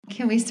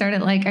Can we start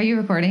it like, are you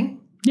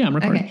recording? Yeah, I'm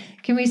recording. Okay.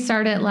 Can we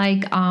start it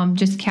like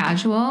just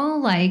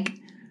casual? Like,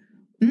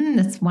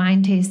 this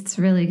wine tastes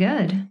really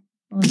good.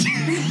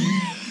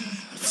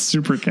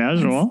 Super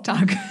casual.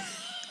 Talk.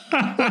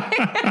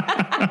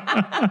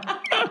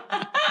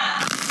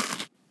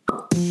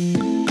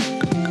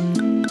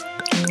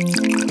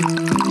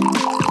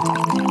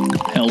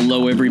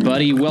 Hello,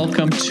 everybody.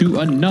 Welcome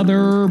to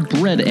another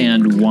Bread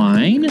and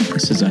Wine.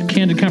 This is a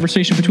candid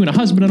conversation between a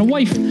husband and a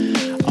wife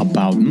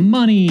about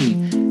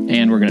money.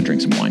 And we're going to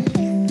drink some wine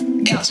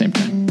at the same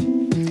time.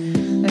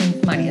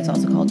 And money is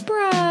also called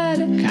bread.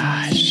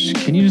 Gosh,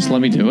 can you just let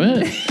me do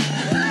it?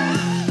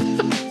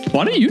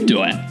 Why don't you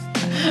do it?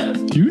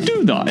 You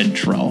do the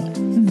intro.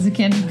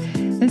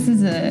 This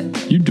is a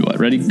You do it.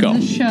 Ready? Go.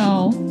 a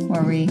show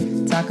where we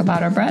talk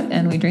about our bread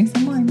and we drink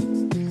some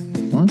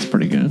wine. Well, that's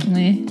pretty good.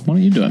 Eh. Why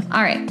don't you do it?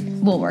 All right,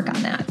 we'll work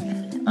on that.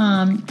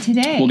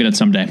 Today, We'll get it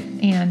someday.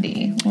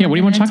 Andy. Yeah, what do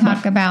you want to talk about?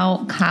 Talk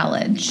about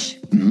college.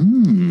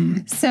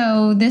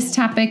 So this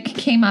topic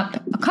came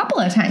up a couple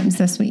of times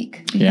this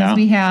week because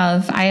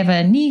Yeah. I have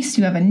a niece,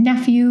 you have a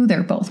nephew.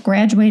 They're both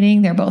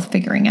graduating. They're both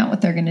figuring out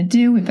what they're going to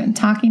do. We've been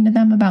talking to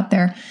them about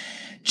their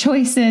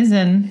choices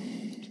and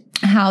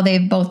how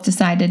they've both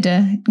decided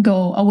to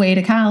go away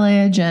to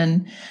college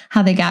and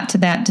how they got to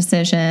that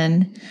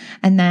decision.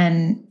 And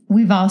then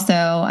we've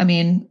also,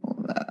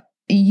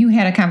 you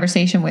had a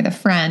conversation with a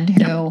friend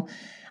who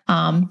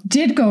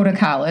did go to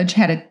college,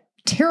 had a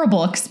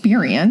terrible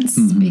experience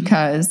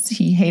because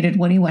he hated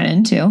what he went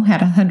into,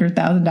 had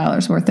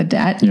 $100,000 worth of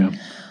debt,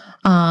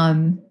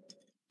 and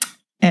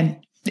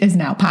is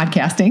now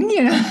podcasting,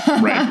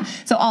 Right.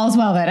 So all's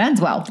well that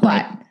ends well.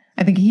 Right. But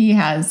I think he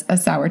has a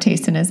sour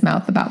taste in his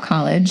mouth about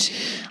college.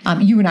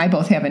 You and I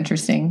both have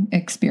interesting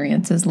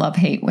experiences, love,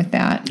 hate with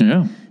that.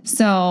 Yeah.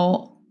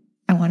 So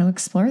I want to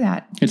explore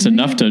that. It's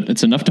enough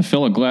to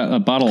fill a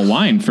bottle of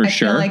wine for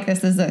sure. I feel like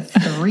this is a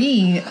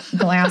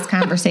 3-glass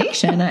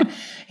conversation.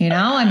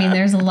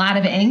 There's a lot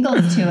of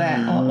angles to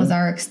it. What was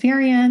our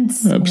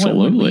experience?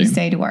 Absolutely. What would we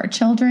say to our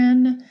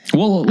children?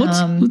 Well,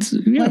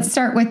 let's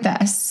start with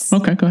this.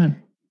 Okay, go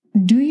ahead.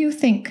 Do you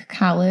think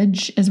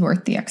college is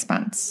worth the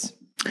expense?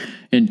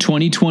 In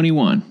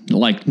 2021,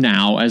 like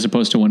now, as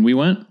opposed to when we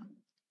went,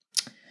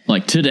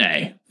 like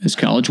today, is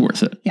college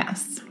worth it?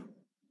 Yes.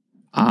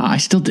 I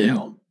still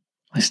do.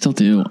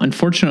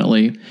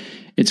 Unfortunately,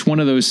 it's one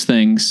of those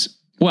things.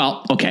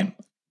 Well, okay,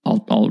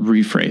 I'll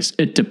rephrase.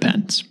 It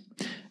depends.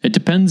 It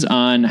depends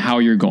on how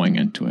you're going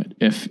into it.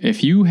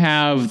 If you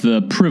have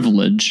the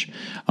privilege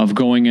of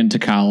going into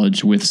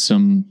college with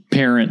some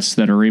parents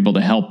that are able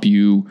to help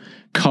you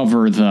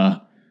cover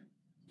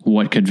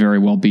what could very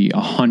well be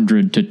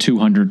 $100,000 to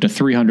 $200,000 to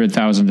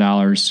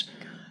 $300,000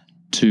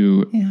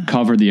 to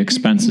cover the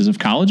expenses of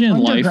college and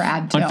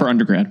Undergrad, life for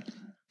undergrad.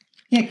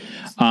 Yeah.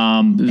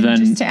 Then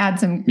just to add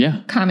some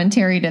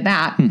commentary to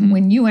that,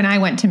 when you and I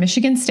went to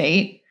Michigan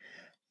State,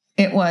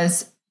 it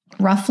was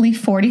roughly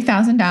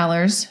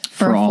 $40,000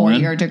 for a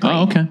 4-year degree.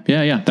 Oh, okay.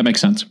 Yeah. That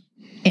makes sense.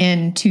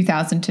 In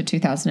 2000 to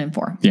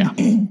 2004. Yeah.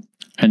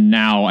 And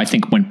now I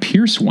think when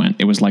Pierce went,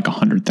 it was like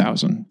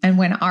 $100,000. And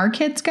when our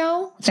kids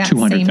go, that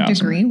same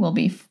degree will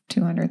be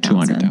 $200,000.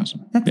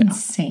 $200,000. That's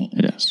insane.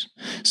 It is.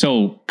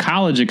 So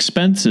college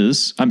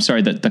expenses,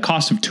 the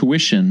cost of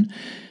tuition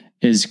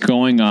is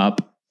going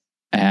up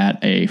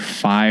at a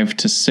 5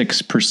 to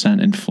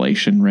 6%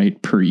 inflation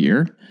rate per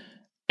year.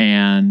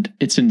 And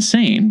it's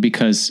insane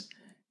because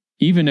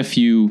even if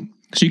you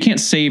can't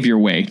save your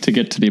way to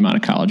get to the amount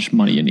of college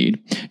money you need.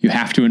 You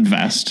have to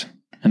invest.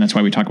 And that's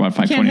why we talk about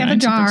 529s. Can't have a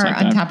jar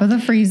on top of the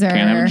freezer.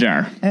 Can't have a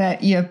jar.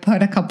 That you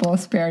put a couple of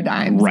spare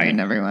dimes in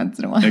every once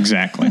in a while.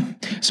 Exactly.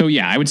 So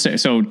I would say,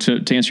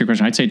 to answer your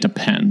question, I'd say it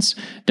depends.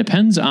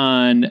 Depends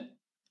on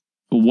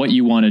what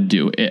you want to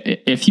do.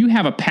 If you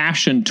have a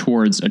passion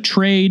towards a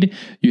trade,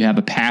 you have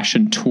a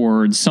passion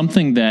towards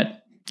something that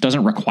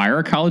doesn't require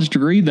a college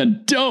degree,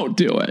 then don't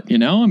do it.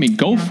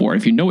 Go for it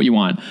if you know what you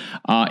want.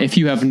 If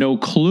you have no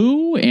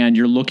clue and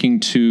you're looking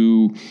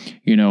to,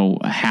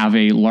 have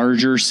a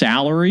larger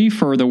salary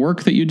for the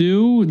work that you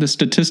do, the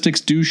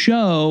statistics do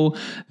show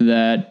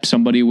that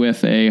somebody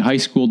with a high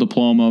school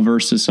diploma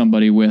versus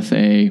somebody with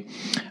a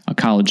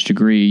college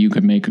degree, you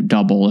could make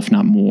double, if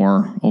not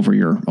more, over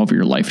your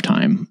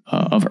lifetime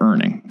of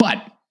earning. But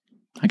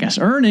I guess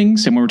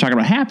earnings, and when we're talking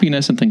about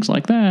happiness and things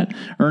like that,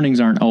 earnings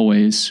aren't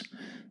always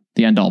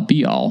the end all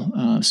be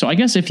all. So I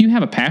guess if you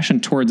have a passion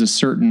towards a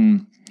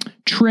certain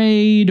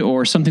trade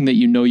or something that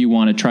you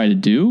want to try to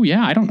do,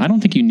 I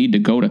don't think you need to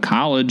go to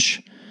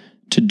college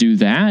to do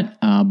that.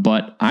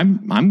 But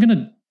I'm going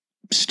to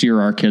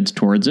steer our kids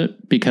towards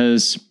it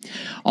because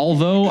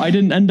although I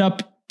didn't end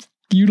up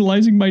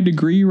utilizing my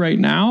degree right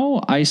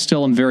now, I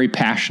still am very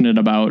passionate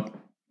about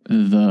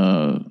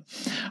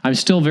I'm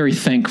still very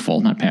thankful,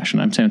 not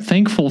passionate. I'm saying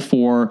thankful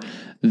for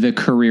the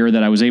career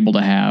that I was able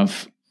to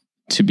have,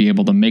 to be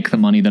able to make the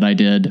money that I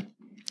did,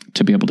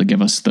 to be able to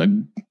give us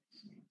the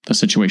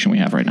situation we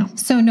have right now.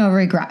 So no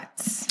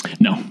regrets?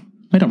 No,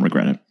 I don't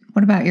regret it.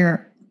 What about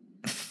your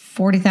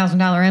 $40,000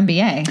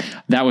 MBA?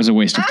 That was a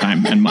waste of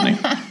time and money.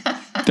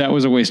 that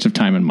was a waste of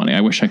time and money.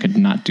 I wish I could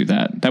not do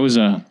that. That was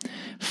a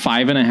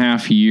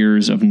 5.5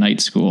 years of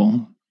night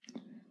school,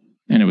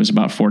 and it was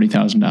about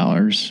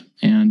 $40,000.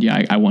 And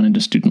yeah, I went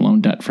into student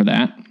loan debt for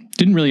that.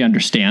 Didn't really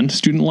understand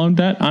student loan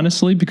debt,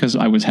 honestly, because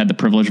I had the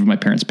privilege of my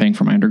parents paying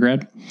for my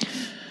undergrad.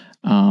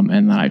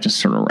 And then I just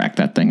sort of racked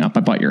that thing up. I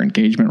bought your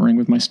engagement ring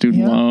with my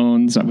student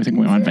loans. I think we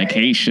went on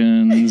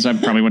vacations. I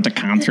probably went to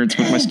concerts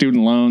with my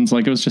student loans.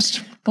 Like, it was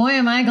just... Boy,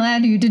 am I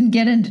glad you didn't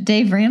get into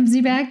Dave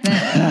Ramsey back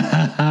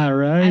then.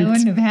 Right. I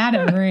wouldn't have had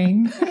a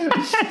ring.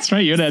 That's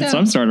right. You'd had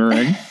some sort of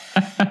ring.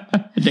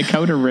 A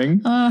Dakota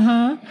ring.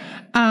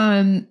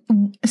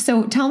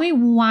 So tell me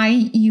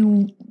why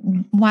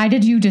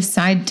did you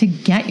decide to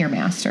get your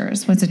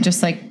master's? Was it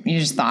just like, you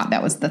just thought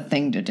that was the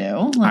thing to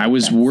do? Like, I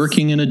was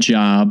working in a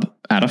job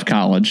out of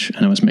college,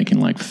 and I was making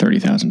like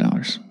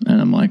 $30,000. And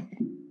I'm like,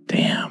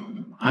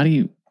 damn,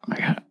 I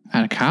got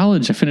out of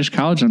college, I finished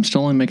college, and I'm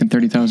still only making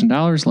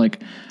 $30,000.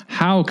 Like,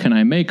 how can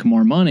I make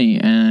more money?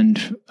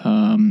 And,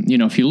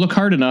 if you look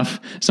hard enough,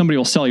 somebody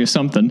will sell you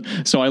something.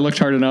 So I looked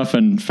hard enough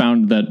and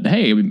found that,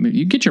 hey,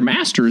 you get your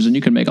master's and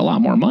you can make a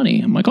lot more money.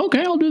 I'm like,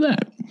 okay, I'll do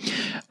that.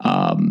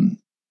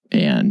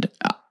 And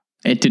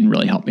it didn't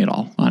really help me at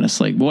all,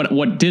 honestly.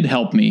 What did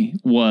help me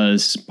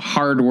was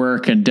hard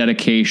work and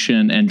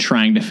dedication and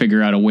trying to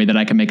figure out a way that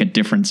I can make a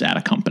difference at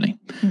a company.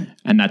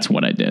 And that's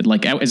what I did.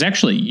 Like, it was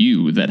actually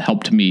you that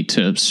helped me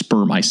to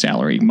spur my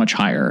salary much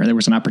higher. There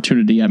was an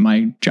opportunity at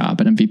my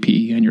job at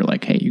MVP, and you're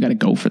like, hey, you got to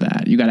go for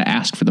that. You got to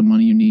ask for the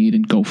money you need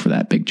and go for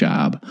that big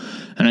job.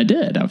 And I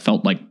did. I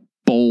felt like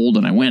bold,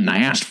 and I went and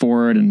I asked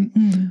for it.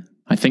 And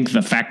I think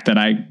the fact that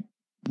I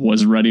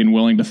was ready and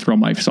willing to throw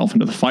myself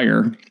into the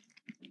fire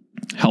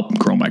helped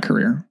grow my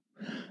career.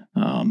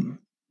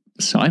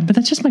 But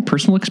that's just my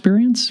personal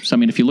experience. So, I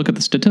mean, if you look at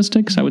the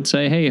statistics, I would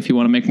say, hey, if you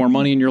want to make more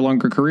money in your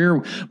longer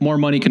career, more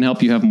money can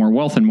help you have more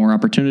wealth and more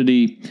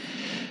opportunity.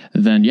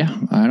 Then, yeah,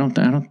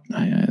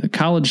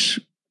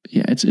 college,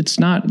 yeah, it's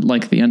not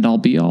like the end all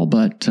be all,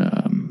 but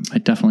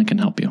it definitely can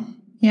help you.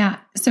 Yeah.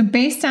 So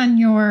based on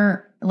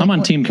your... I'm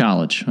on team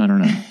college. I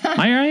don't know.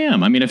 I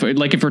am. I mean, if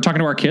we're talking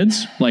to our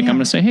kids, I'm going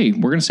to say, hey,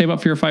 we're going to save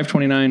up for your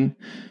 529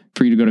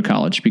 for you to go to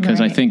college,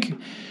 because I think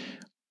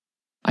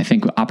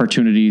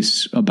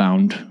opportunities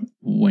abound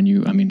when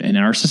in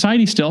our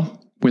society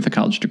still with a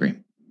college degree.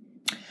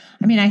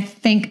 I mean, I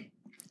think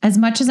as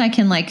much as I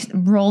can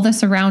roll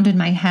this around in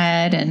my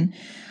head, and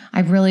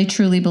I really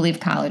truly believe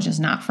college is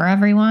not for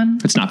everyone.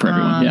 It's not for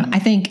everyone. Yeah. I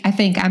think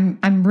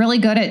I'm really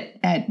good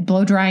at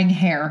blow drying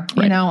hair.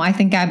 Right. I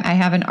think I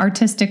have an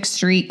artistic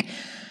streak.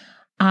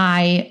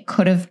 I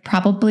could have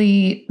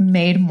probably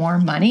made more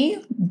money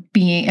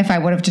if I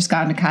would have just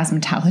gone to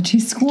cosmetology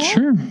school.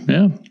 Sure.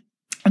 Yeah.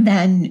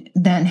 Than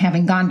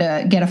having gone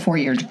to get a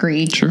 4-year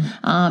degree. Sure.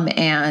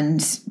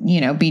 And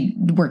be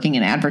working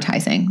in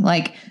advertising.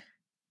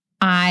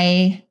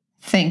 I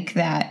think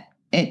that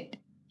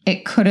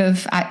it could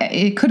have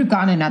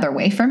gone another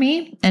way for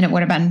me, and it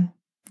would have been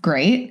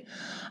great.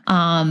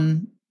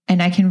 And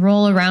I can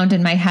roll around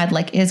in my head,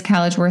 is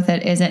college worth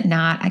it? Is it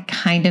not?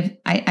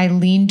 I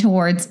lean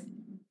towards,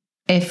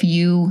 if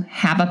you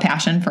have a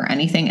passion for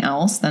anything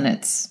else, then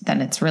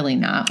it's really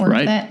not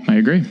worth it. I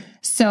agree.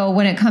 So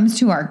when it comes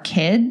to our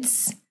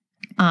kids,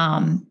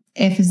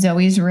 if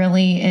Zoe's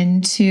really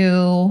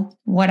into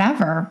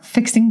whatever,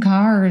 fixing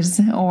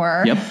cars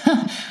or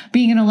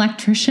being an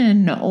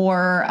electrician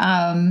or,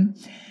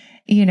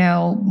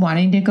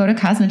 wanting to go to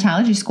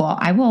cosmetology school,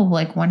 I will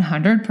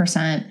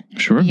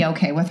 100% be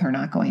okay with her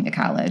not going to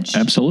college.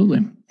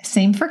 Absolutely.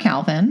 Same for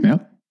Calvin.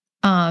 Yep.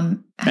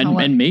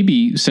 And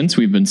maybe since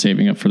we've been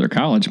saving up for their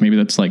college, maybe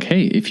that's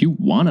hey, if you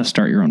want to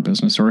start your own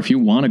business, or if you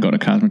want to go to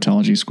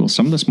cosmetology school,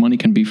 some of this money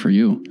can be for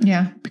you.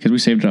 Yeah. Because we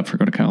saved it up for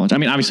go to college. I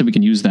mean, obviously we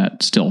can use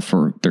that still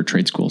for their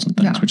trade schools and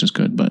things, which is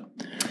good, but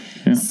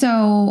yeah.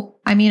 So,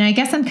 I mean, I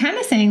guess I'm kind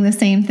of saying the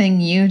same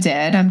thing you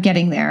did. I'm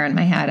getting there in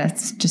my head.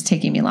 It's just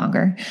taking me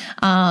longer.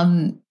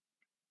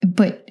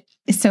 But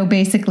so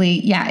basically,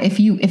 yeah, if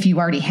you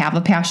already have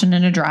a passion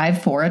and a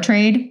drive for a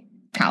trade,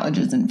 college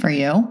isn't for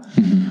you.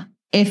 Mm-hmm.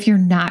 If you're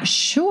not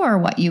sure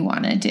what you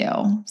want to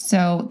do.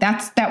 So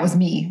that was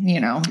me, me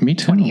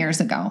too. 20 years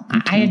ago.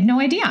 I had no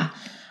idea.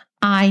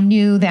 I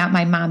knew that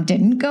my mom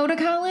didn't go to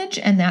college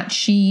and that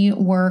she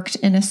worked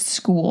in a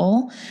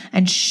school,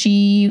 and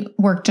she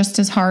worked just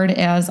as hard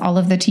as all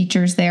of the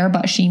teachers there,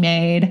 but she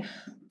made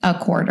a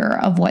quarter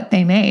of what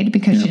they made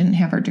because she didn't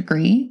have her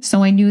degree.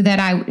 So I knew that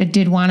I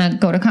did want to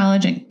go to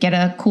college and get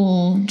a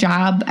cool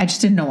job. I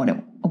just didn't know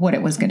what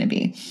it was going to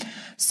be.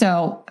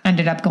 So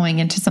ended up going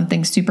into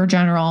something super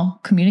general,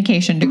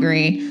 communication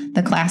degree.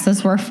 The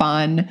classes were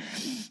fun.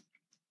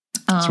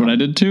 That's what I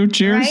did too.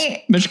 Cheers.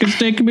 Right? Michigan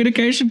State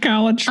Communication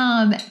College.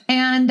 And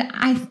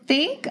I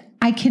think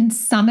I can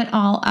sum it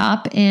all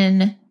up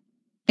in,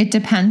 it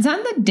depends on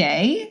the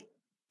day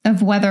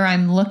of whether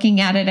I'm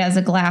looking at it as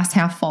a glass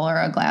half full or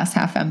a glass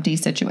half empty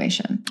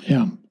situation.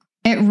 Yeah.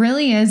 It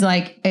really is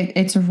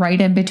it's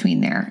right in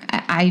between there.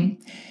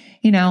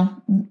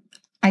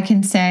 I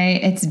can say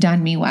it's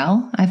done me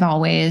well. I've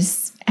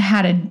always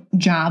had a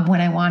job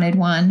when I wanted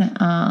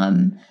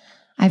one.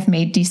 I've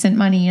made decent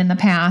money in the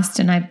past,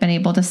 and I've been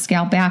able to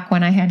scale back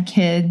when I had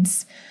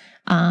kids.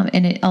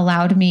 And it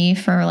allowed me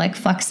for like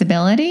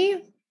flexibility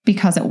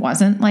because it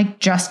wasn't like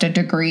just a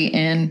degree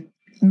in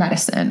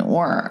medicine,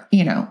 or,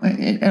 you know,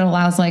 it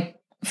allows like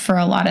for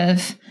a lot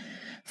of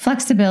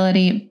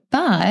flexibility.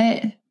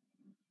 But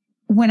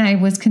when I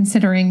was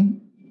considering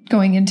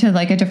going into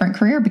like a different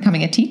career,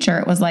 becoming a teacher,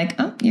 it was like,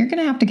 oh, you're going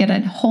to have to get a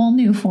whole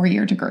new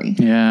 4-year degree.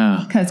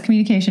 Yeah. Because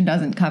communication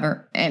doesn't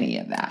cover any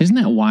of that. Isn't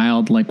that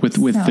wild? Like with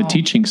the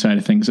teaching side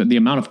of things, the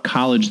amount of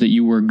college that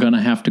you were going to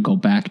have to go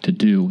back to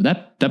do,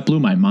 that blew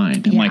my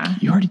mind. And like,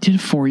 you already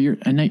did 4 years,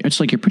 and it's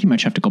like you pretty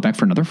much have to go back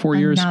for another 4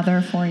 years.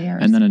 Another 4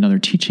 years. And then another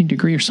teaching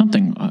degree or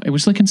something. It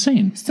was like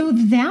insane. So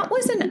that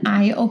was an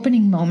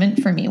eye-opening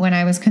moment for me when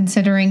I was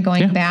considering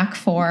going back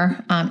for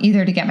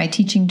either to get my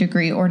teaching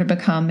degree or to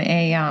become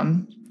a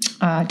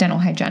dental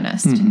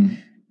hygienist. Mm-hmm.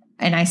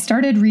 And I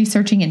started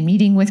researching and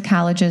meeting with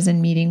colleges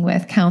and meeting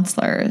with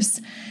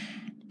counselors.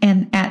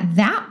 And at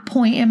that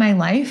point in my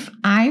life,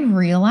 I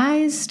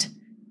realized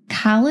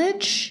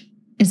college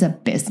is a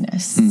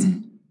business. Mm-hmm.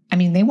 I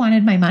mean, they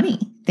wanted my money.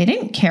 They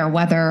didn't care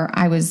whether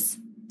I was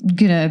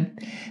going to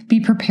be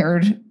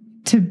prepared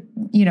to,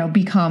 you know,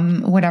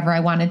 become whatever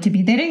I wanted to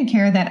be. They didn't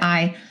care that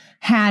I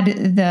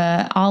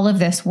had all of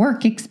this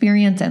work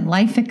experience and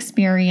life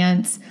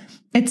experience.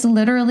 It's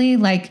literally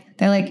like,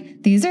 they're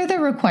like, these are the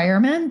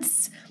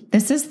requirements.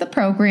 This is the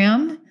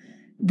program.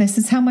 This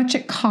is how much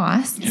it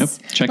costs. Yep.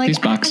 Check these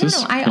boxes.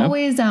 I don't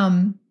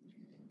know.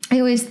 I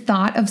always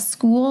thought of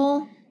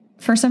school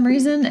for some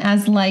reason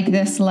as like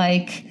this,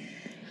 like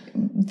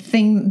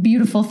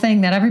beautiful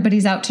thing that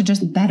everybody's out to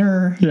just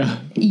better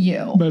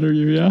you. Better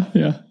you. Yeah.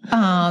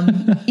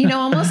 You know,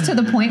 almost to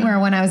the point where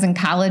when I was in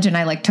college and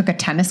I like took a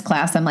tennis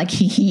class, I'm like,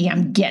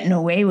 I'm getting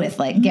away with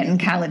like getting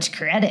college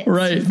credits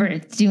for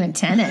doing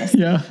tennis.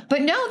 Yeah.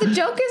 But no, the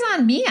joke is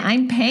on me.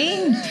 I'm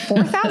paying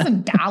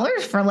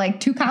 $4,000 for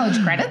like 2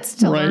 college credits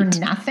to learn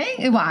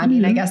nothing. Well, I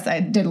mean, I guess I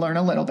did learn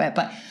a little bit,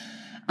 but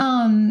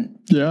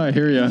yeah, I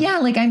hear you. Yeah,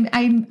 like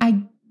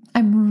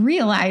I'm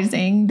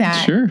realizing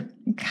that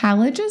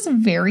college is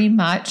very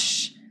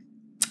much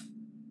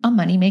a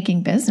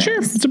money-making business. Sure,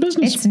 it's a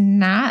business. It's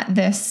not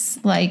this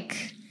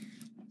like,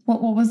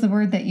 what was the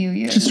word that you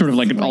used? Just sort of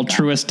like an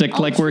altruistic,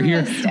 like we're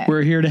here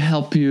to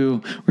help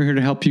you. We're here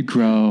to help you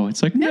grow.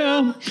 It's like,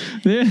 no,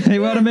 they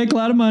want to make a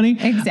lot of money.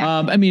 Exactly.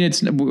 I mean,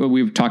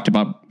 we've talked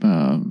about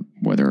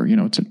whether, you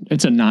know,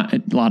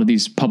 a lot of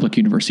these public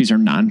universities are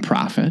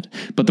nonprofit,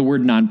 but the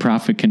word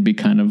nonprofit can be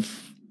kind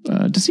of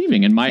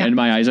deceiving in my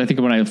eyes. I think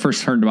when I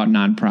first heard about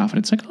nonprofit,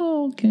 it's like,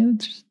 oh, okay,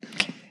 it's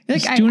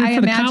just doing it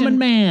for the common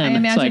man. I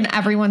imagine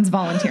everyone's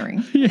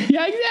volunteering.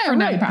 Yeah, for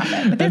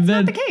nonprofit, but that's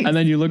not the case. And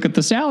then you look at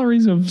the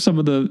salaries of some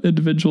of the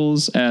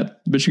individuals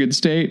at Michigan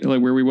State,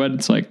 like where we went,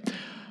 it's like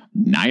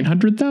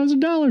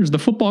 $900,000. The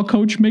football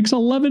coach makes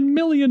 $11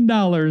 million.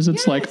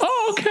 It's like,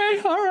 oh,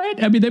 okay, all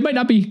right. I mean, they might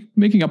not be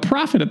making a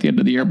profit at the end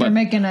of the year, but they're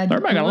making a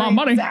lot of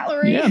money.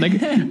 Salary. Yeah,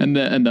 and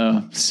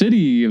the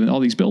city and all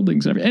these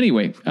buildings and everything.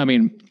 Anyway, I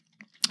mean,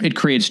 it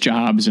creates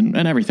jobs and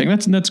everything.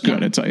 That's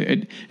good.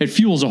 It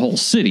fuels a whole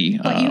city.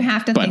 But you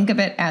have to think of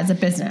it as a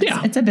business.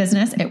 Yeah. It's a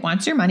business. It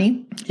wants your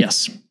money.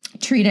 Yes.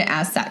 Treat it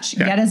as such.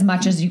 Yeah. Get as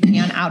much as you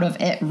can out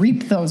of it.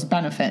 Reap those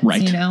benefits.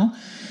 Right. You know.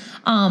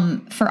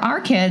 For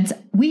our kids,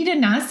 we did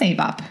not save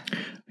up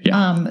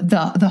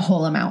the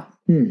whole amount.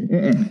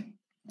 Mm-mm.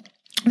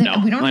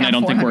 No, we don't have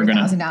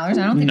 $400,000. I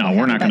don't think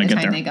we're not going to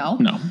get there. They go.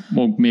 No,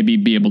 we'll maybe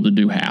be able to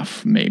do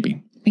half,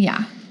 maybe.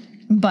 Yeah,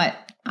 but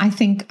I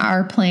think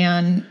our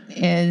plan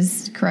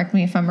is, correct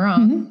me if I'm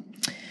wrong,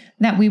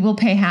 that we will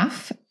pay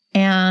half,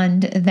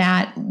 and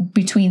that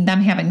between them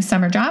having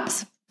summer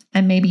jobs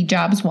and maybe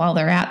jobs while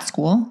they're at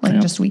school, like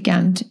just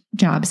weekend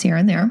jobs here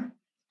and there,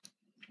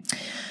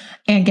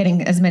 and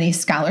getting as many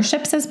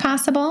scholarships as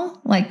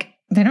possible. Like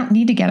they don't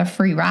need to get a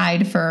free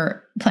ride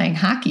for playing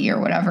hockey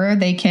or whatever.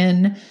 They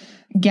can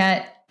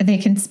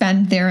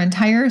spend their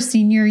entire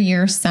senior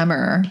year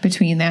summer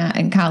between that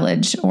and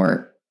college,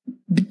 or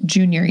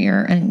junior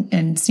year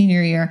and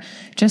senior year,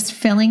 just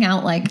filling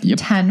out like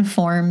 10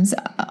 forms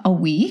a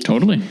week.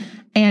 Totally.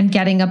 And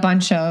getting a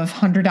bunch of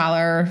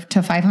 $100 to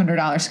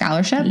 $500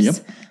 scholarships. Yep.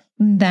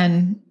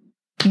 Then,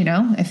 you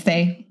know, if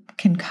they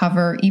can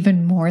cover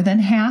even more than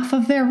half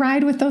of their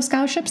ride with those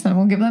scholarships, then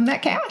we'll give them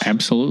that cash.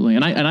 Absolutely.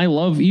 And I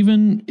love,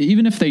 even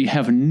if they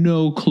have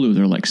no clue,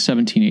 they're like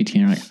 17,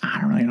 18, like, I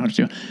don't really know what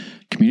to do.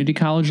 Community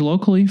college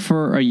locally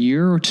for a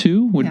year or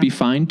two would be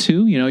fine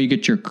too. You know, you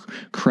get your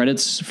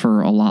credits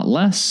for a lot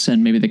less,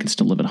 and maybe they can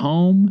still live at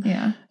home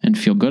and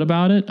feel good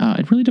about it.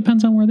 It really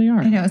depends on where they are.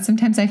 I know.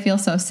 Sometimes I feel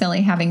so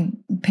silly having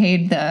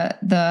paid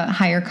the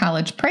higher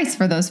college price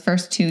for those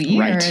first 2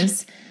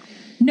 years,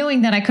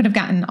 knowing that I could have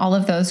gotten all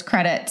of those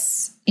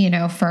credits, you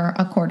know, for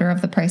a quarter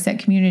of the price at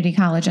community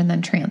college and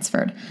then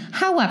transferred.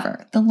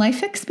 However, the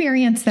life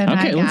experience that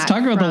I got let's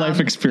talk about the life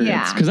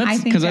experience,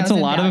 because that's a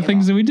lot of the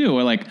things that we do.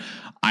 We're like,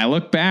 I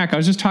look back, I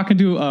was just talking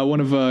to one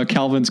of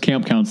Calvin's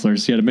camp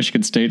counselors. He had a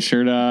Michigan State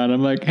shirt on.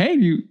 I'm like, hey,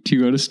 do you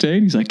go to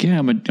state? He's like, yeah,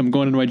 I'm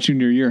going into my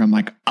junior year. I'm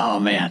like, oh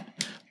man,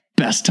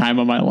 best time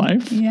of my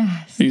life.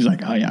 Yes. And he's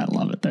like, oh yeah, I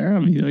love it there. I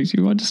mean, like,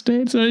 you want to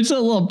stay? So it's a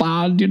little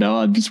bond,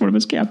 I'm just one of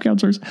his camp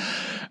counselors.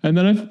 And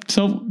then,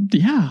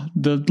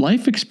 the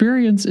life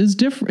experience is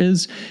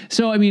different.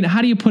 So, I mean,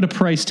 how do you put a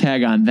price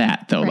tag on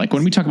that though? Right. Like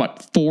when we talk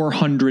about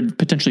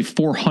potentially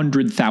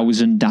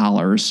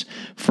 $400,000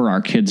 for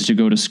our kids to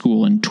go to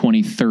school in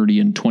 2030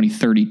 and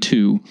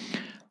 2032,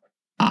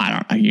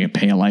 you could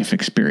pay a life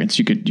experience.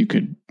 They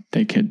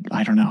could,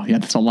 I don't know. Yeah,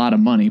 that's a lot of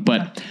money,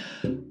 but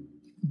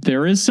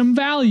there is some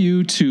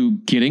value to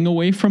getting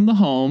away from the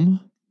home,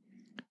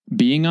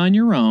 being on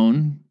your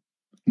own,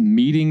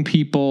 meeting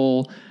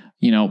people,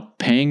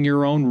 paying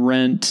your own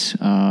rent,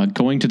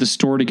 going to the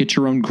store to get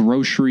your own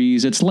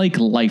groceries. It's like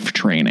life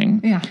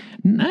training. Yeah.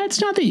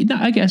 It's not that,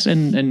 I guess,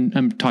 and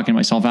I'm talking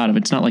myself out of it.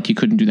 It's not like you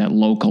couldn't do that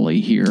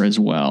locally here as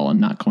well and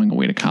not going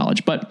away to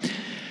college, but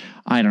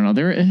I don't know.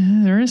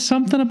 There is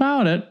something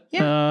about it.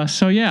 Yeah.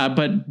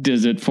 But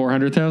is it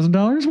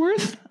 $400,000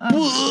 worth?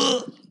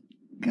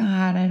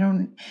 God, I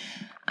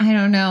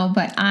don't know,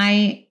 but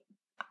I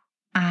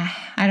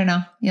don't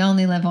know. You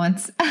only live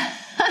once.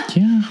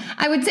 Yeah.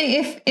 I would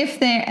say if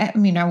they, I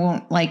mean, I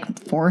won't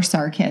force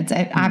our kids.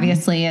 It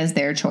obviously is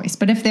their choice,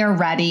 but if they're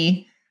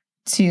ready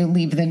to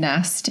leave the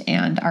nest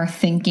and are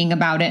thinking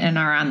about it and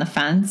are on the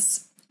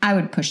fence, I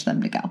would push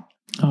them to go.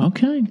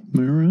 Okay.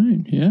 All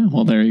right. Yeah.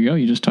 Well, there you go.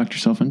 You just talked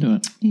yourself into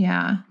it.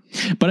 Yeah.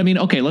 But I mean,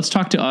 okay, let's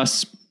talk to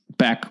us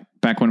back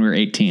when we were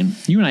 18.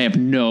 You and I have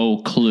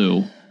no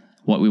clue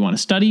what we want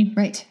to study.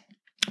 Right.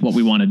 What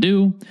we want to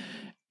do.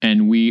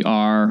 And we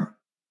are,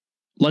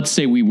 let's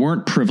say we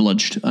weren't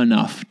privileged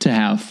enough to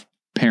have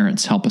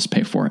parents help us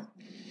pay for it.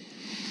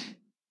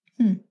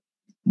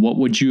 What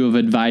would you have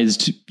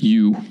advised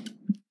you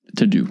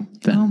to do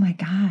then? Oh my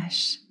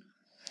gosh.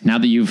 Now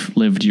that you've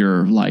lived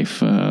your life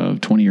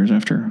 20 years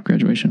after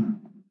graduation.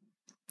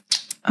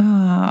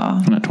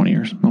 Oh. Not 20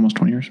 years, almost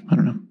 20 years. I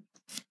don't know.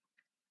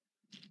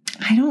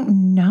 I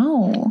don't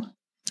know.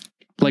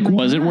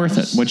 Was it worth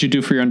it? What'd you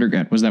do for your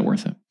undergrad? Was that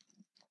worth it?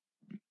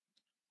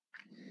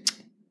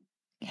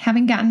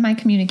 Having gotten my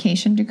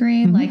communication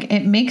degree,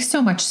 it makes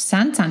so much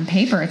sense on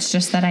paper. It's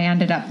just that I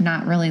ended up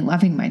not really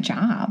loving my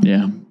job.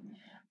 Yeah.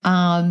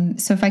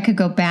 So if I could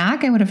go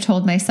back, I would have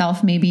told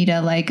myself maybe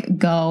to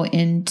go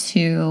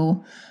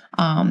into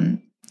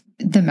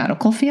the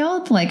medical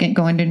field,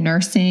 go into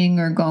nursing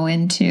or go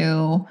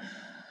into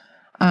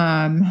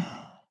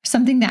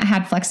something that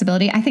had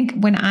flexibility. I think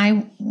when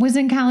I was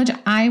in college,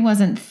 I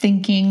wasn't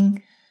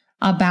thinking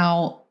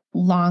about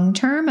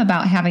long-term,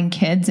 about having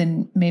kids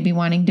and maybe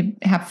wanting to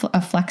have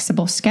a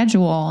flexible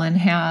schedule and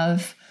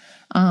have,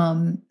 you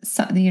don't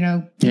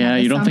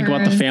think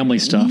about the family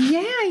stuff.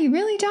 Yeah, you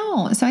really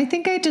don't. So I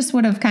think I just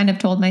would have kind of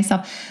told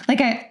myself,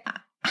 I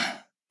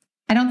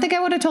don't think I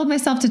would have told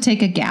myself to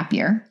take a gap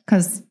year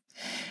because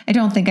I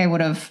don't think I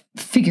would have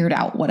figured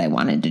out what I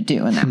wanted to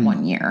do in that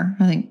 1 year.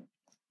 I think,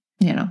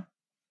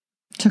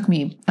 took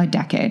me a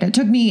decade.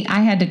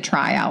 I had to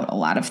try out a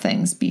lot of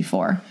things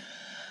before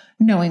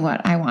knowing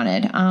what I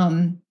wanted.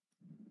 I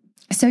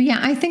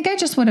think I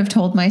just would have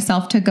told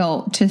myself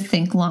to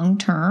think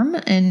long-term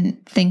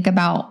and think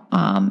about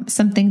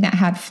something that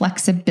had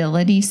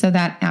flexibility so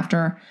that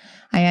after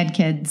I had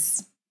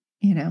kids,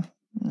 I don't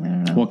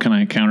know. Well, can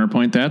I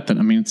counterpoint that?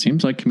 It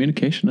seems like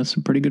communication has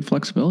some pretty good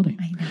flexibility.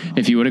 I know.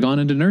 If you would have gone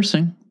into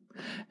nursing,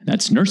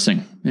 that's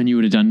nursing. And you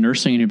would have done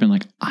nursing and you'd been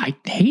like, I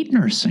hate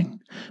nursing,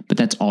 but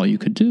that's all you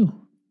could do.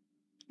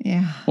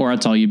 Yeah. Or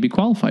that's all you'd be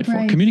qualified for.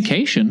 Right.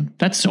 Communication,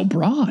 that's so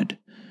broad.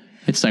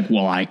 It's like,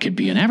 well, I could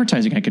be in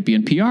advertising. I could be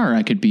in PR.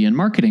 I could be in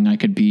marketing. I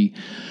could be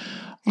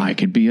a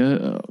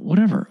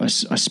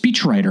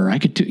speechwriter. I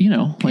could do,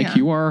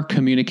 you are a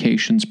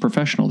communications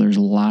professional. There's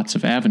lots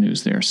of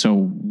avenues there. So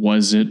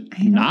was it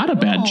not a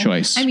bad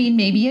choice?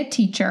 Maybe a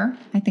teacher.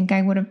 I think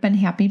I would have been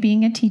happy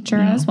being a teacher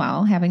as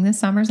well, having the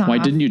summers off. Why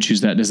didn't you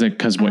choose that? Is it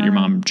because what your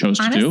mom chose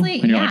to do?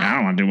 And you're like, I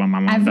don't want to do what my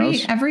mom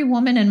does. Every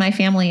woman in my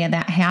family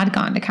that had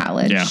gone to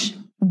college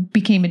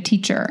became a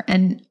teacher.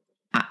 And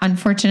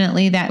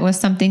unfortunately, that was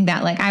something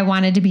that I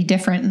wanted to be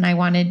different and I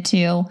wanted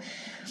to,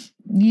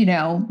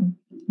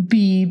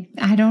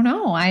 I don't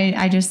know.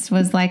 I just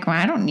was like, well,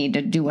 I don't need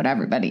to do what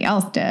everybody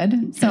else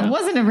did. So it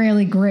wasn't a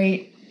really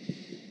great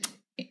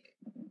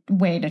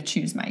way to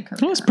choose my career.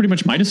 Well, it's pretty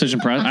much my decision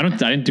process.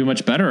 I didn't do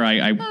much better.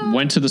 I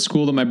went to the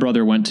school that my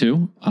brother went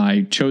to.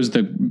 I chose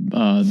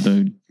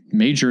the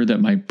major that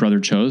my brother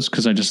chose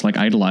because I just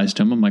idolized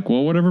him. I'm like,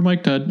 well, whatever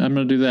Mike did, I'm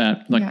going to do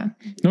that.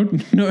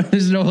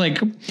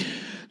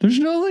 There's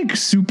no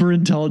super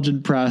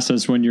intelligent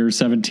process when you're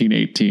 17,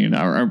 18,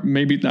 or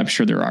maybe I'm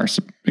sure there are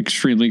some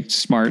extremely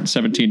smart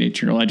 17,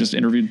 18-year-old. I just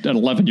interviewed an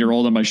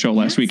 11-year-old on my show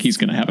last week. He's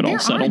going to have it all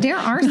settled. There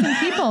are some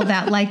people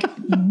that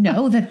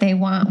know that they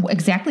want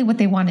exactly what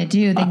they want to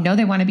do. They know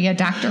they want to be a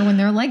doctor when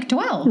they're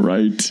 12.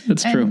 Right.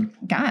 That's true.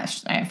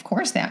 Gosh, of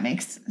course that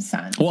makes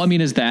sense. Well,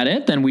 is that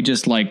it? Then we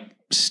just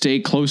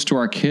stay close to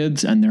our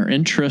kids and their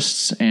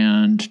interests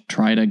and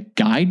try to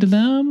guide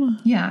them?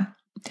 Yeah.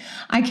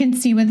 I can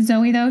see with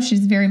Zoe, though,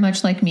 she's very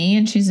much like me,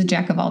 and she's a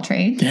jack of all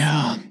trades.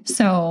 Yeah.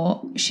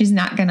 So she's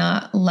not going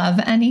to love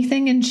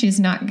anything, and she's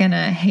not going to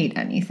hate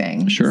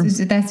anything. Sure.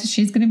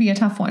 She's going to be a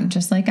tough one,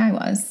 just like I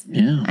was.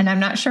 Yeah. And I'm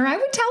not sure I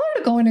would tell her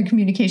to go into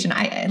communication.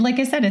 Like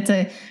I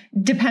said,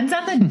 depends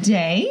on the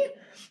day.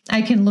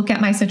 I can look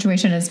at my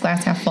situation as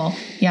glass half full.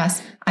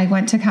 Yes, I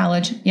went to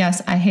college.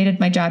 Yes, I hated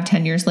my job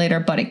 10 years later,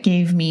 but it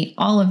gave me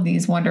all of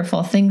these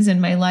wonderful things in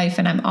my life.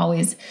 And I'm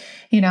always,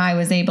 I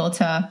was able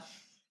to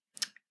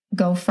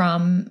go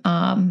from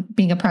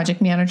being a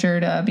project manager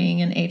to being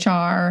in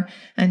HR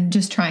and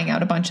just trying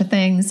out a bunch of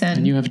things.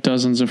 And you have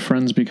dozens of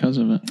friends because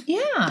of it. Yeah.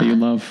 That you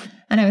love.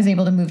 And I was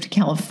able to move to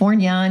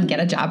California and get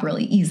a job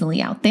really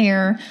easily out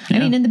there. Yeah. I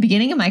mean, in the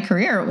beginning of my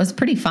career, it was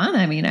pretty fun.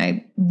 I mean,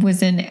 I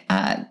was in,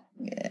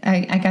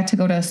 I got to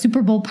go to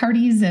Super Bowl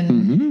parties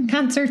and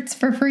concerts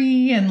for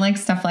free and like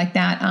stuff like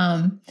that.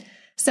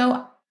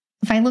 So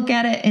if I look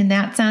at it in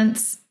that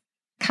sense,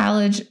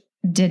 college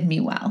did me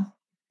well.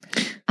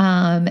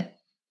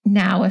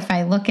 Now, if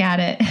I look at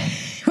it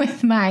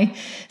with my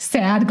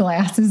sad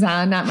glasses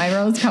on, not my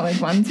rose-colored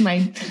ones,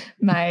 my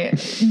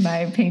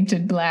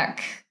painted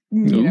black,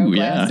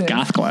 glasses,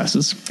 goth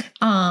glasses,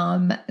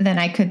 then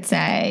I could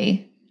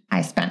say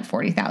I spent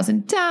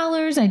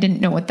 $40,000. I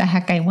didn't know what the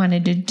heck I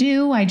wanted to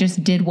do. I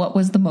just did what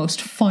was the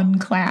most fun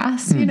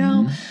class,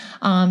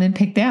 and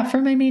picked that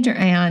for my major.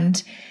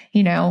 And,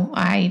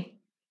 I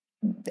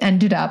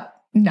ended up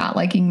not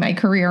liking my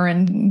career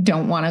and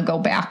don't want to go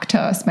back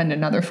to spend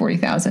another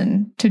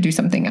 $40,000 to do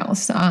something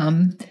else.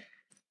 Well,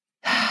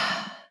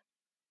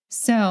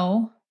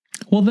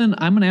 then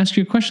I'm going to ask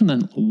you a question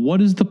then. What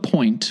is the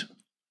point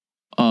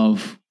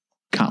of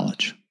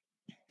college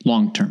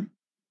long term?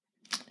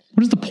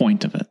 What is the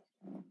point of it?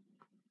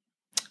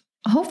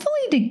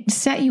 Hopefully to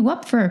set you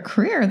up for a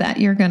career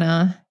that you're going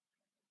to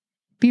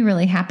be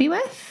really happy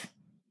with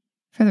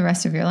for the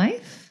rest of your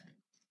life.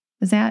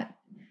 Is that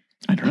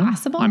I don't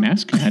possible? know. I'm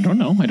asking. I don't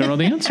know. I don't know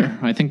the answer.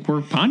 I think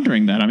we're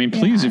pondering that. I mean,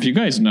 please, if you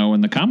guys know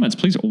in the comments,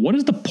 please, what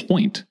is the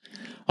point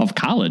of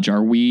college?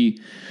 Are we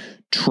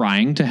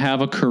trying to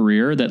have a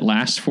career that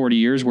lasts 40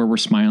 years where we're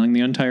smiling the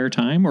entire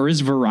time? Or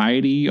is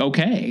variety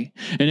okay?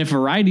 And if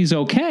variety is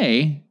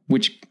okay,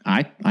 which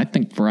I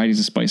think variety is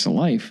a spice of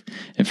life.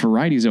 If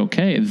variety is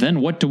okay,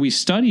 then what do we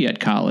study at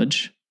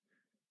college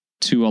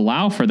to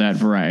allow for that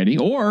variety?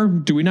 Or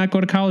do we not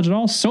go to college at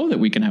all so that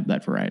we can have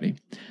that variety?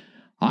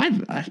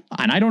 And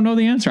I don't know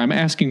the answer. I'm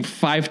asking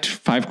five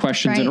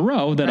questions in a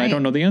row that I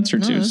don't know the answer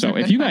to. So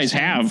if you guys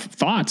have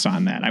thoughts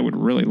on that, I would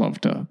really love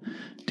to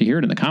hear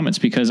it in the comments,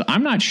 because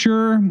I'm not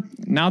sure,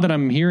 now that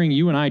I'm hearing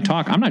you and I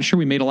talk, I'm not sure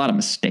we made a lot of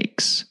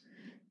mistakes.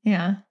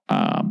 Yeah.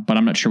 But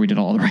I'm not sure we did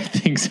all the right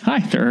things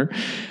either.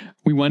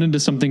 We went into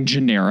something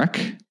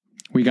generic.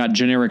 We got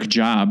generic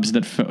jobs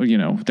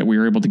that we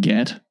were able to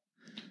get.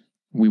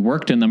 We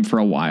worked in them for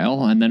a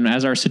while. And then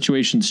as our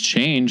situations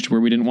changed, where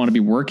we didn't want to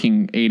be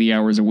working 80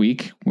 hours a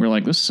week, we were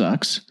like, this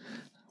sucks.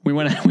 We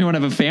want to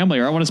have a family,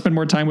 or I want to spend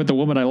more time with the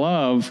woman I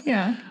love.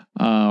 Yeah.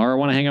 Or I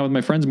want to hang out with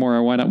my friends more,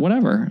 or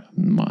whatever.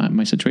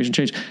 My situation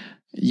changed.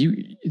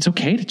 It's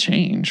okay to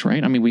change,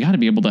 right? I mean, we got to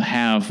be able to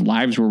have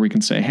lives where we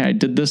can say, hey, I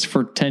did this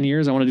for 10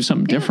 years. I want to do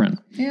something different.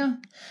 Yeah.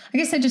 I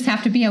guess I just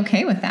have to be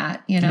okay with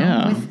that,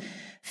 with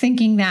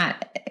thinking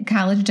that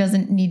college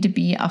doesn't need to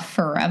be a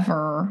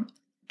forever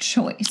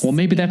choice. Well,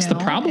 maybe that's the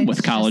problem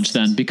with college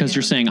then, because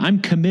you're saying I'm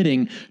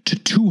committing to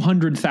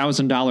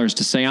 $200,000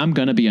 to say I'm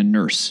going to be a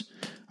nurse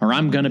or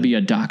I'm going to be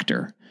a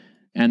doctor.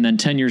 And then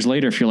 10 years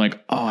later, if you're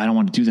like, oh, I don't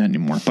want to do that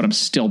anymore, but I'm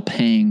still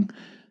paying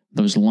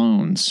those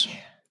loans.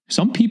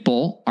 Some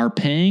people are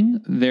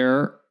paying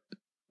their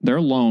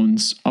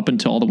loans up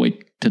until all the way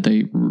to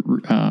they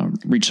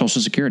reach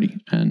Social Security,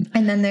 and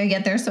then they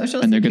get their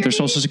Social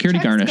Security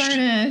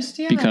garnished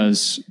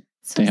because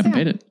they haven't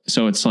paid it.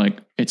 So it's like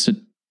it's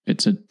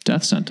a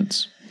death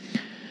sentence.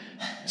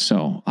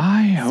 So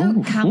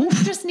college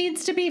just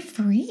needs to be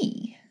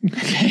free.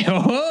 Okay.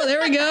 Oh,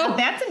 there we go.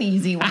 That's an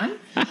easy one.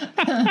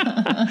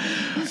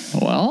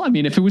 Well, I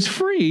mean, if it was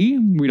free,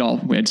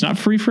 it's not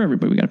free for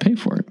everybody. We got to pay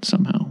for it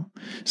somehow.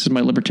 This is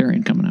my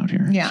libertarian coming out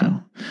here. Yeah.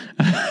 So.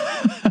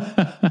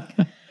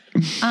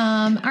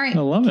 All right. I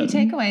love it. Key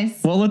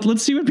takeaways. Well,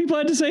 let's see what people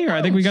had to say here.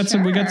 I think we got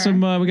some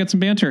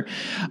banter.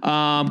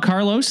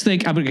 Carlos, I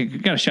got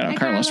to shout out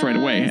Carlos right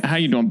away. How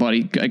you doing,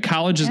 buddy?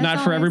 College is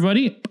not for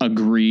everybody.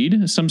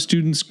 Agreed. Some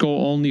students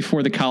go only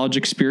for the college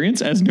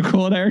experience, as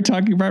Nicole and I are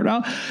talking about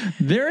now.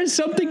 There is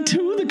something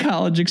to the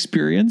college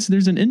experience.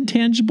 There's an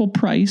intangible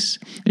price.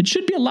 It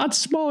should be a lot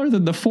smaller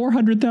than the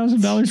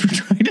 $400,000 we're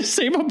trying to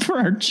save up for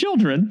our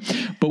children.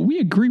 But we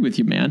agree with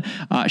you, man.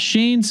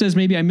 Shane says,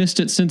 maybe I missed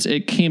it since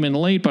it came in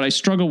late, but I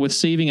struggle with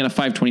saving in a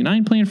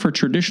 529 plan for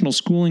traditional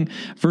schooling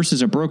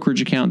versus a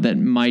brokerage account that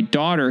my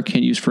daughter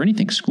can use for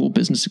anything, school,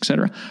 business,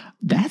 etc.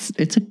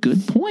 It's a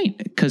good point,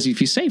 because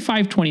if you say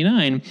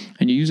 529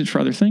 and you use it for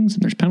other things,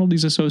 and there's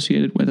penalties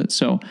associated with it.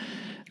 So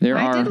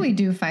Why did we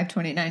do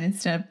 $529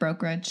 instead of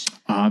brokerage?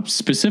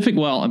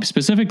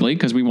 Specifically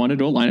because we wanted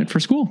to align it for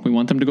school. We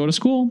want them to go to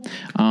school,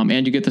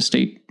 and you get the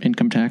state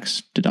income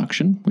tax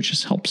deduction, which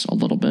just helps a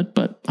little bit.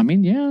 But I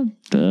mean, yeah,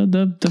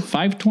 the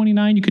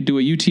 $529, you could do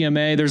a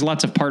UTMA. There's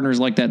lots of partners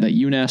like that. That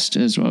UNEST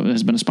has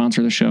been a sponsor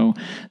of the show.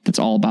 That's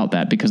all about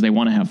that because they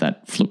want to have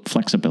that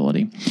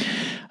flexibility.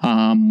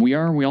 We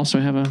also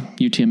have a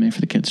UTMA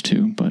for the kids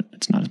too, but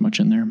it's not as much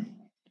in there.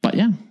 But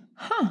yeah.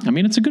 I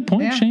mean, it's a good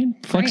point, Shane.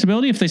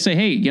 Flexibility. Right. If they say,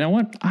 "Hey, you know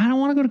what? I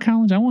don't want to go to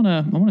college. I want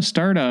to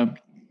start a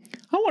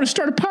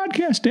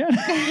podcast, Dad.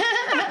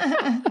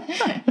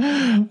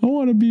 I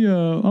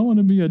want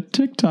to be a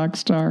TikTok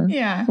star.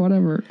 Yeah,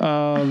 whatever,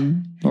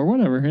 or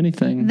whatever,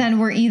 anything." Then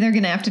we're either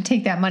going to have to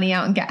take that money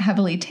out and get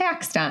heavily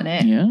taxed on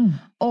it. Yeah.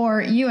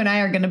 Or you and I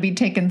are going to be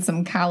taking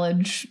some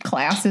college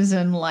classes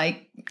and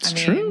It's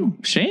true,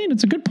 Shane.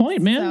 It's a good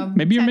point, man.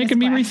 Maybe you're making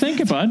me rethink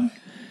it, bud.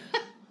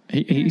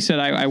 He said,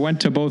 I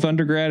went to both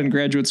undergrad and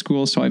graduate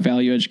school, so I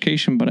value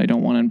education, but I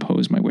don't want to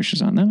impose my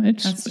wishes on them.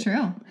 That's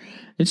true.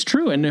 It's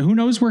true. And who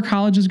knows where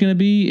college is going to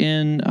be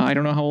in, I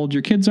don't know how old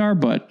your kids are,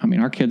 but I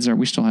mean, our kids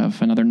we still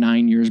have another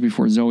 9 years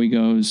before Zoe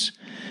goes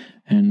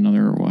and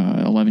another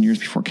 11 years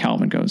before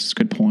Calvin goes. It's a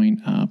good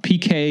point.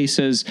 PK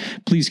says,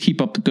 please keep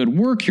up the good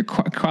work. Your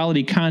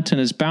quality content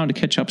is bound to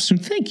catch up soon.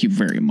 Thank you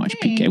very much,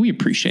 PK. We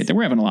appreciate that.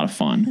 We're having a lot of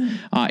fun.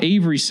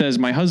 Avery says,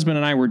 my husband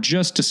and I were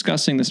just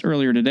discussing this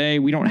earlier today.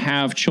 We don't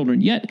have children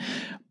yet,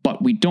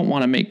 but we don't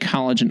want to make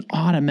college an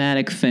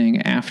automatic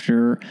thing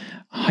after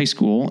high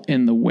school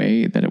in the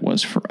way that it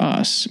was for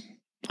us.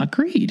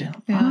 Agreed.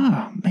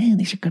 Yeah. Man,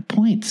 these are good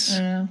points.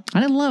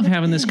 I love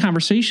having this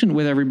conversation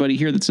with everybody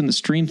here that's in the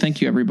stream.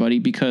 Thank you, everybody,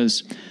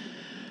 because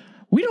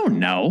we don't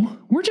know.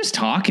 We're just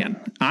talking.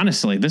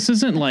 Honestly, this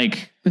isn't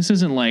like,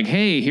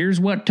 hey, here's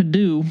what to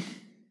do.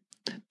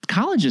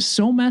 College is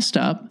so messed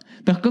up.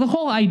 The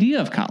whole idea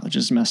of college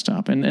is messed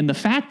up. And the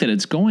fact that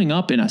it's going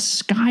up in a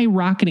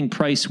skyrocketing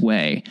price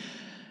way.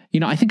 You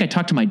know, I think I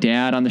talked to my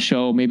dad on the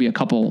show maybe a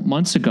couple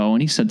months ago,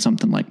 and he said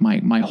something like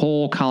my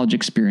whole college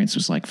experience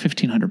was like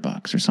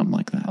 $1,500 or something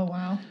like that. Oh,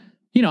 wow.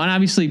 You know, and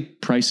obviously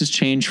prices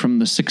changed from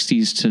the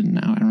 60s to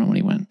now. I don't know when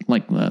he went,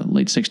 like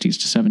late 60s to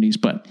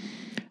 70s, but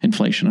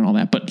inflation and all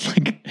that. But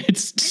like,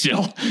 it's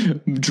still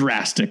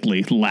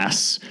drastically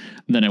less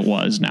than it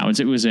was now.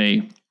 It was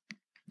a,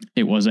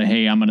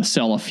 hey, I'm going to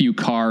sell a few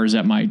cars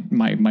at my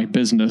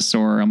business,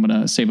 or I'm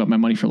going to save up my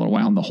money for a little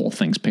while, and the whole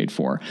thing's paid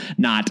for.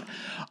 Not,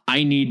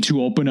 I need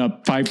to open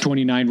up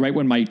 529 right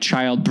when my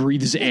child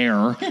breathes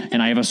air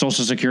and I have a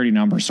social security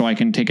number so I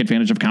can take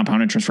advantage of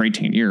compound interest for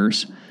 18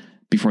 years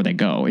before they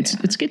go. It's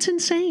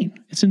insane.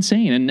 It's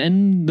insane.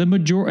 And the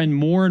majority and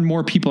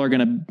more people are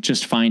going to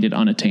just find it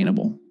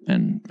unattainable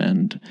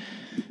and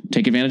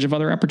take advantage of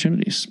other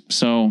opportunities.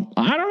 So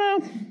I don't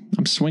know.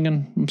 I'm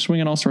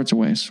swinging all sorts of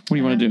ways. What do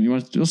you want to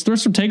do? Let's throw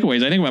some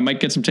takeaways. I think I might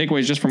get some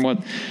takeaways just from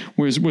what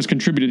was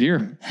contributed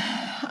here.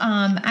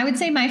 I would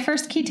say my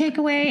first key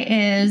takeaway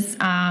is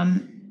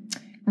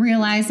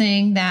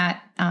realizing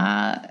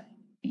that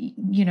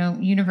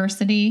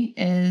university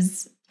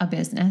is a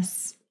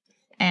business,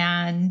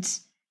 and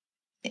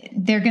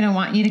they're going to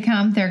want you to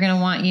come. They're going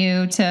to want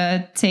you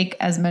to take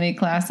as many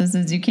classes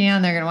as you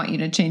can. They're going to want you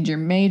to change your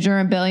major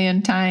a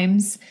billion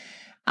times.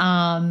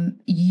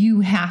 You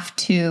have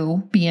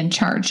to be in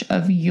charge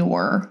of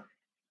your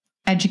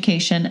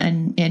education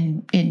and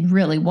in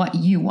really what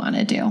you want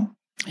to do.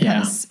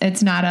 Because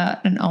it's not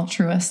an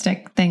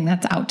altruistic thing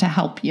that's out to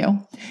help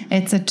you.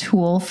 It's a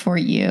tool for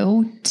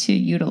you to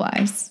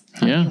utilize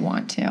how you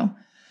want to.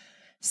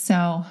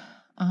 So,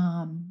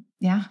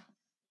 yeah.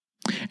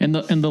 And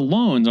the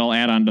loans, I'll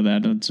add on to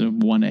that. It's a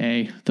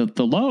 1A.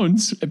 The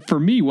loans,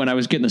 for me, when I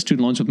was getting the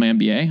student loans with my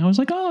MBA, I was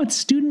like, oh, it's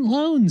student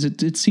loans.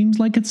 It seems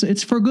like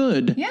it's for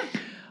good. Yeah.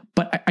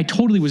 But I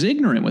totally was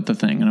ignorant with the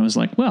thing. And I was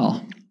like,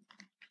 well,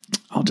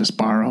 I'll just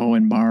borrow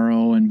and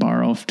borrow and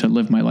borrow to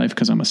live my life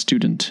because I'm a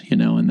student,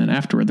 And then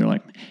afterward, they're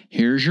like,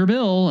 here's your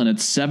bill, and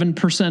it's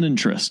 7%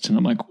 interest. And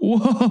I'm like,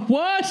 whoa,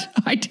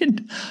 what? I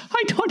didn't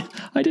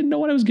know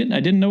what I was getting. I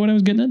didn't know what I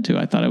was getting into.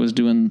 I thought I was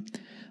doing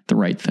the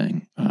right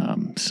thing.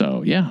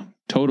 So yeah,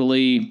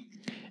 totally.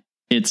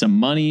 It's a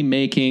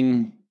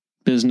money-making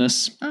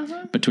business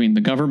between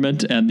the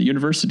government and the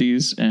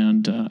universities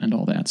and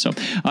all that. So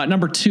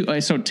number two.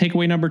 So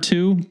takeaway number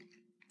 2,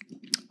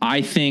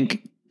 I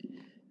think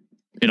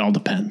it all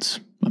depends.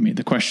 I mean,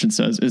 the question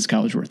says, is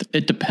college worth it?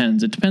 It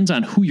depends. It depends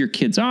on who your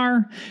kids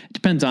are. It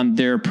depends on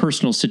their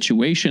personal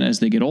situation as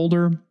they get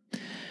older.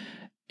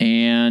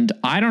 And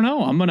I don't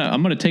know. I'm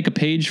gonna take a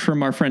page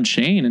from our friend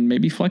Shane, and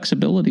maybe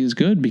flexibility is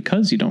good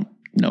because you don't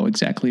know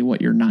exactly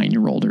what your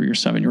 9-year-old or your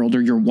 7-year-old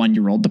or your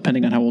 1-year-old,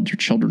 depending on how old your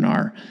children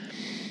are,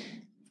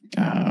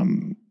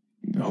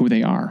 who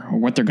they are or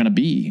what they're going to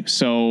be.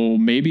 So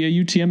maybe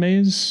a UTMA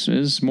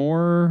is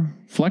more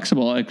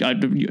flexible.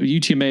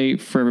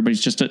 UTMA for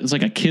everybody's it's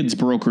like a kid's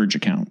brokerage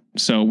account.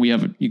 So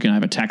you can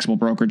have a taxable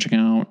brokerage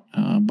account,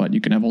 but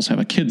you can also have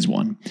a kid's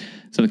one.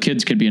 So the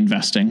kids could be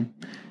investing,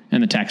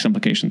 and the tax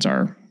implications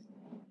are,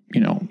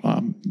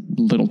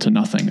 little to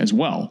nothing as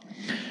well.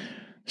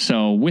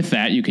 So with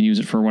that, you can use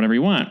it for whatever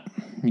you want.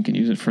 You can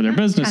use it for their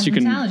business. You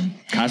can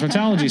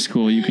cosmetology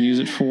school. You can use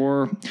it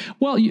for,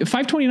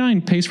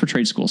 529 pays for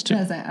trade schools too.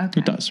 Does it? Okay.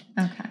 It does.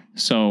 Okay.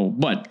 So,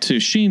 but to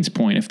Shane's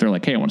point, if they're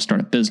like, hey, I want to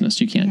start a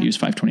business, you can't use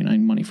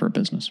 529 money for a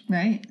business.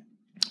 Right.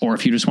 Or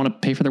if you just want to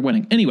pay for their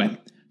wedding. Anyway,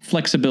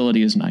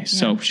 flexibility is nice. Yeah.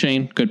 So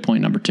Shane, good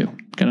point. Number 2.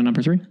 Got a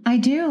number 3? I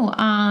do.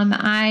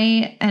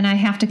 I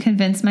have to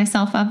convince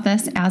myself of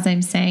this as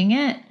I'm saying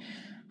it.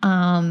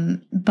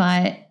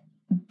 But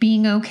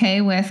being okay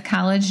with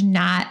college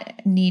not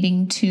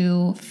needing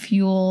to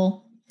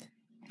fuel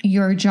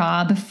your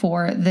job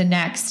for the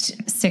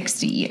next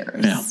 60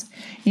 years. Yeah.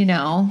 You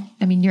know,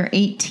 I mean, you're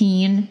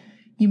 18.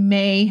 You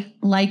may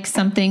like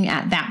something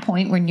at that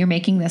point when you're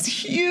making this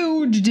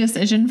huge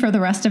decision for the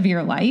rest of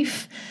your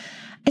life.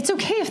 It's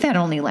okay if that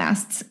only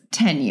lasts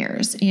 10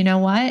 years. You know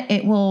what?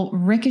 It will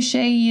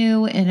ricochet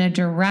you in a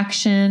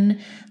direction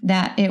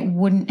that it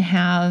wouldn't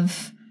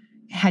have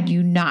had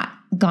you not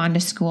gone to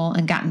school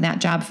and gotten that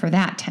job for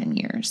that 10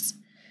 years.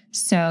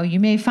 So you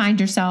may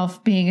find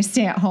yourself being a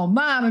stay-at-home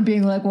mom and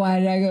being like, why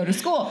did I go to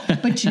school?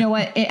 But you know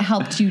what? It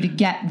helped you to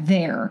get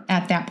there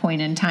at that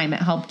point in time.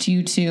 It helped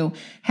you to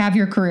have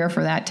your career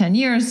for that 10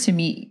 years, to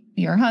meet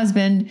your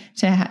husband,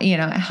 to, it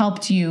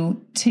helped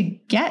you to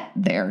get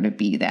there to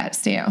be that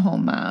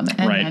stay-at-home mom.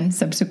 And then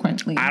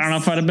subsequently, I don't know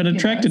if I'd have been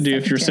attracted to you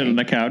if you're sitting on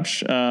the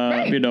couch,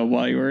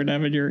 while you were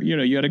having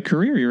you had a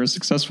career. You're a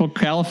successful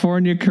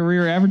California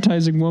career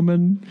advertising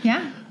woman.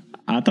 Yeah.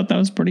 I thought that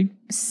was pretty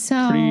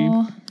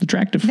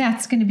attractive.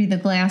 That's going to be the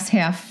glass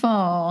half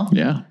full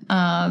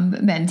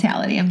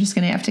mentality. I'm just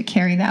going to have to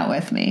carry that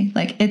with me.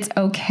 Like, it's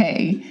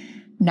okay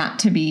not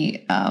to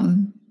be,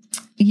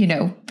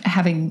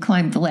 having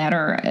climbed the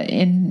ladder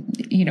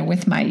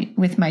with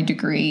my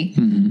degree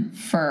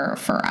for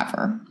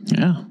forever.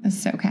 Yeah.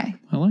 It's okay.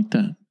 I like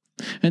that.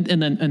 And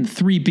then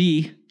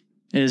 3B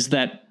is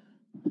that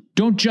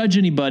don't judge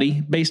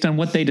anybody based on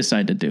what they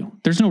decide to do.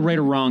 There's no right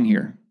or wrong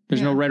here.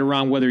 There's no right or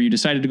wrong whether you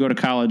decided to go to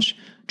college,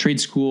 trade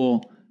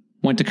school,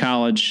 went to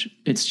college.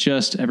 It's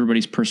just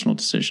everybody's personal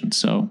decision.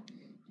 So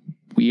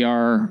we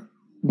don't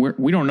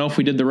know if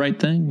we did the right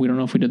thing. We don't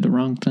know if we did the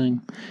wrong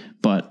thing.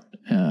 But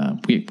I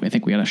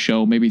think we had a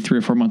show maybe 3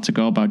 or 4 months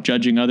ago about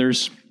judging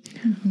others.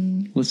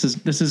 Mm-hmm. This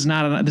is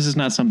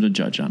not something to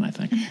judge on, I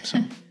think. So.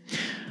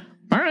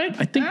 All right.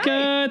 I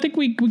think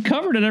we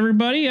covered it,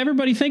 everybody.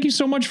 Everybody, thank you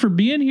so much for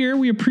being here.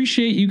 We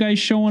appreciate you guys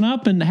showing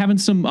up and having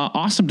some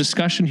awesome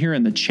discussion here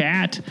in the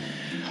chat.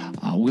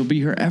 We'll be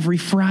here every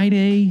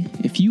Friday.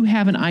 If you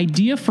have an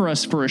idea for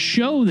us for a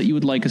show that you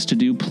would like us to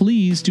do,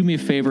 please do me a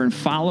favor and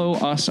follow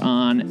us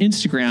on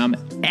Instagram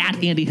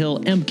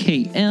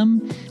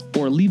 @AndyHillMKM,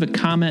 or leave a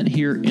comment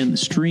here in the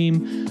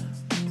stream.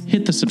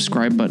 Hit the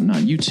subscribe button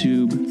on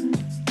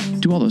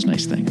YouTube. Do all those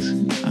nice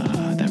things.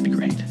 That'd be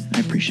great. I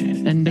appreciate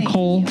it. And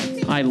Nicole,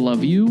 I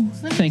love you.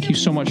 Thank you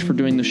so much for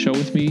doing the show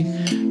with me.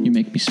 You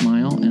make me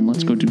smile. And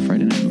let's go do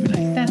Friday Night